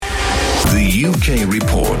The UK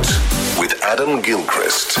Report with Adam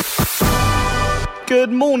Gilchrist. Good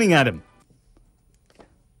morning, Adam.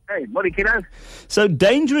 Hey, morning, kiddo. So,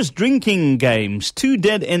 dangerous drinking games, 2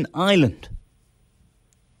 dead in Ireland.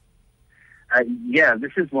 Yeah,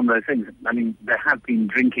 this is one of those things. I mean, there have been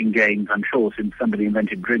drinking games, I'm sure, since somebody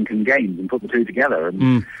invented drinking games and put the two together.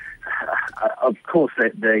 And of course,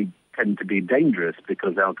 they tend to be dangerous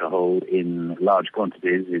because alcohol in large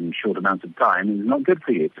quantities in short amounts of time is not good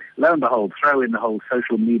for you. Lo and behold, throw in the whole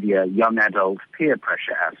social media, young adult peer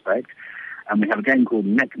pressure aspect, and we have a game called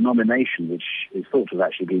Neknomination, which is thought to have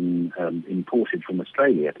actually been imported from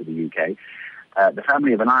Australia to the UK. The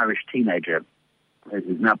family of an Irish teenager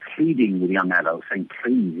is now pleading with young adults, saying,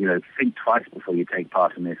 please, think twice before you take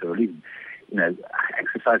part in this, or at least,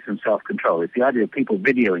 exercise some self-control. It's the idea of people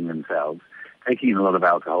videoing themselves, taking in a lot of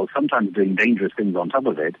alcohol, sometimes doing dangerous things on top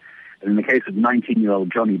of it. And in the case of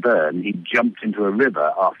 19-year-old Johnny Byrne, he jumped into a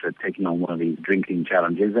river after taking on one of these drinking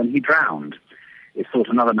challenges, and he drowned. It's thought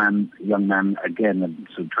another young man, again,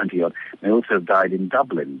 sort of 20-odd, may also have died in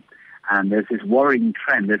Dublin. And there's this worrying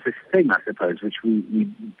trend, there's this thing, I suppose, which we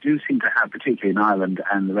do seem to have, particularly in Ireland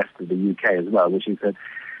and the rest of the UK as well, which is that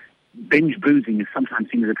binge boozing is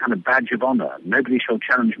sometimes seen as a kind of badge of honour. Nobody shall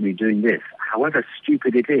challenge me doing this, however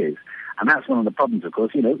stupid it is. And that's one of the problems, of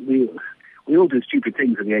course. We all do stupid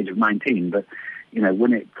things at the age of 19, but,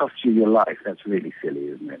 when it costs you your life, that's really silly,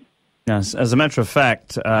 isn't it? Yes, as a matter of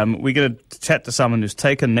fact, we're going to chat to someone who's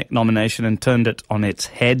taken Neknomination and turned it on its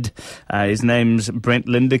head. His name's Brent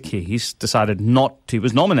Lindecky. He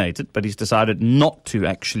was nominated, but he's decided not to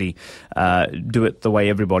actually do it the way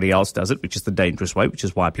everybody else does it, which is the dangerous way, which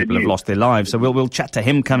is why people have lost their lives. So we'll chat to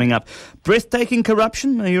him coming up. Breathtaking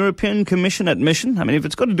corruption, a European Commission admission. I mean, if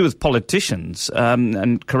it's got to do with politicians,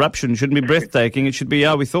 and corruption shouldn't be breathtaking, it should be,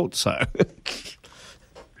 we thought so.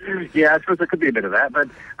 Yeah, I suppose there could be a bit of that, but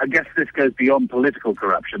I guess this goes beyond political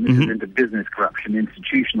corruption. This is into business corruption,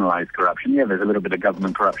 institutionalized corruption. Yeah, there's a little bit of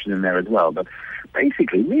government corruption in there as well, but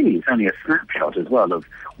basically, really, it's only a snapshot as well of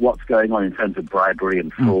what's going on in terms of bribery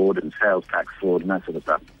and fraud and sales tax fraud and that sort of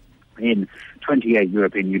stuff in 28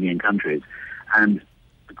 European Union countries. And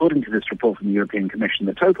according to this report from the European Commission,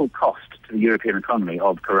 the total cost to the European economy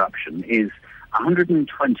of corruption is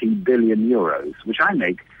 120 billion euros, which I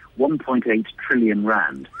make 1.8 trillion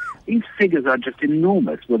rand. These figures are just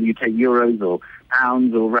enormous, whether you take euros or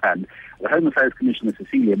pounds or rand. The Home Affairs Commissioner,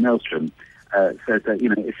 Cecilia Malmström, says that,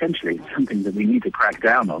 essentially it's something that we need to crack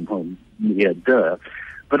down on.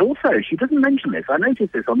 But also, she doesn't mention this. I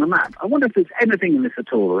noticed this on the map. I wonder if there's anything in this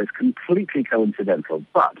at all, or it's completely coincidental.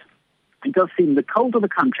 But it does seem the colder the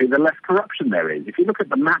country, the less corruption there is. If you look at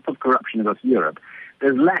the map of corruption across Europe,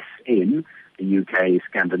 there's less in the UK,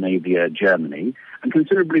 Scandinavia, Germany, and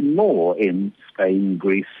considerably more in Spain,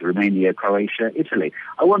 Greece, Romania, Croatia, Italy.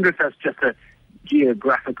 I wonder if that's just a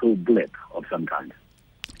geographical blip of some kind.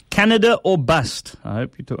 Canada or bust? I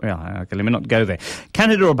hope you talk. Yeah, okay, let me not go there.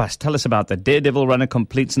 Canada or bust? Tell us about that. Daredevil runner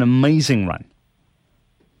completes an amazing run.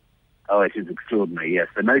 Oh, it is extraordinary, yes.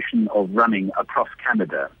 The notion of running across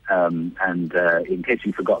Canada, and in case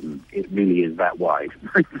you've forgotten, it really is that wide.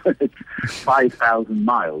 It's 5,000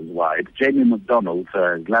 miles wide. Jamie McDonald,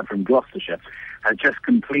 a lad from Gloucestershire, has just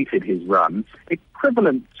completed his run,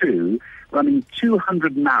 equivalent to running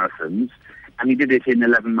 200 marathons, and he did it in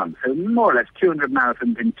 11 months. So more or less 200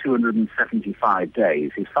 marathons in 275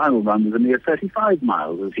 days. His final run was a mere 35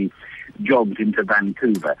 miles as he jogged into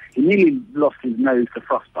Vancouver. He nearly lost his nose to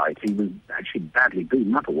frostbite. He was actually badly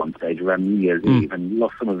beaten up at one stage around New Year's Eve and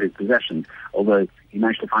lost some of his possessions, although he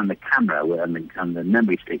managed to find the camera and the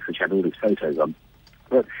memory sticks which had all his photos on.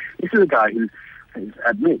 But this is a guy who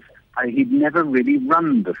admits he'd never really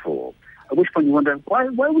run before. At which point you wonder, why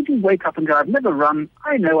would you wake up and go, I've never run,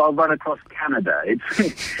 I know I'll run across Canada.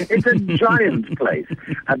 It's a giant place,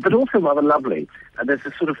 but also rather lovely. There's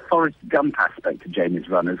a sort of Forrest Gump aspect to Jamie's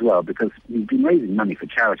run as well, because he's been raising money for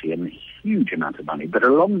charity, and a huge amount of money. But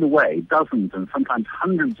along the way, dozens and sometimes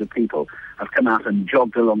hundreds of people have come out and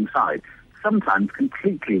jogged alongside, sometimes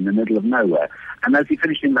completely in the middle of nowhere. And as he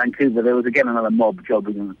finished in Vancouver, there was again another mob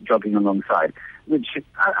jogging alongside, which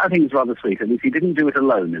I think is rather sweet. At least he didn't do it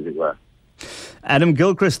alone, as it were. Adam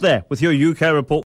Gilchrist there with your UK report.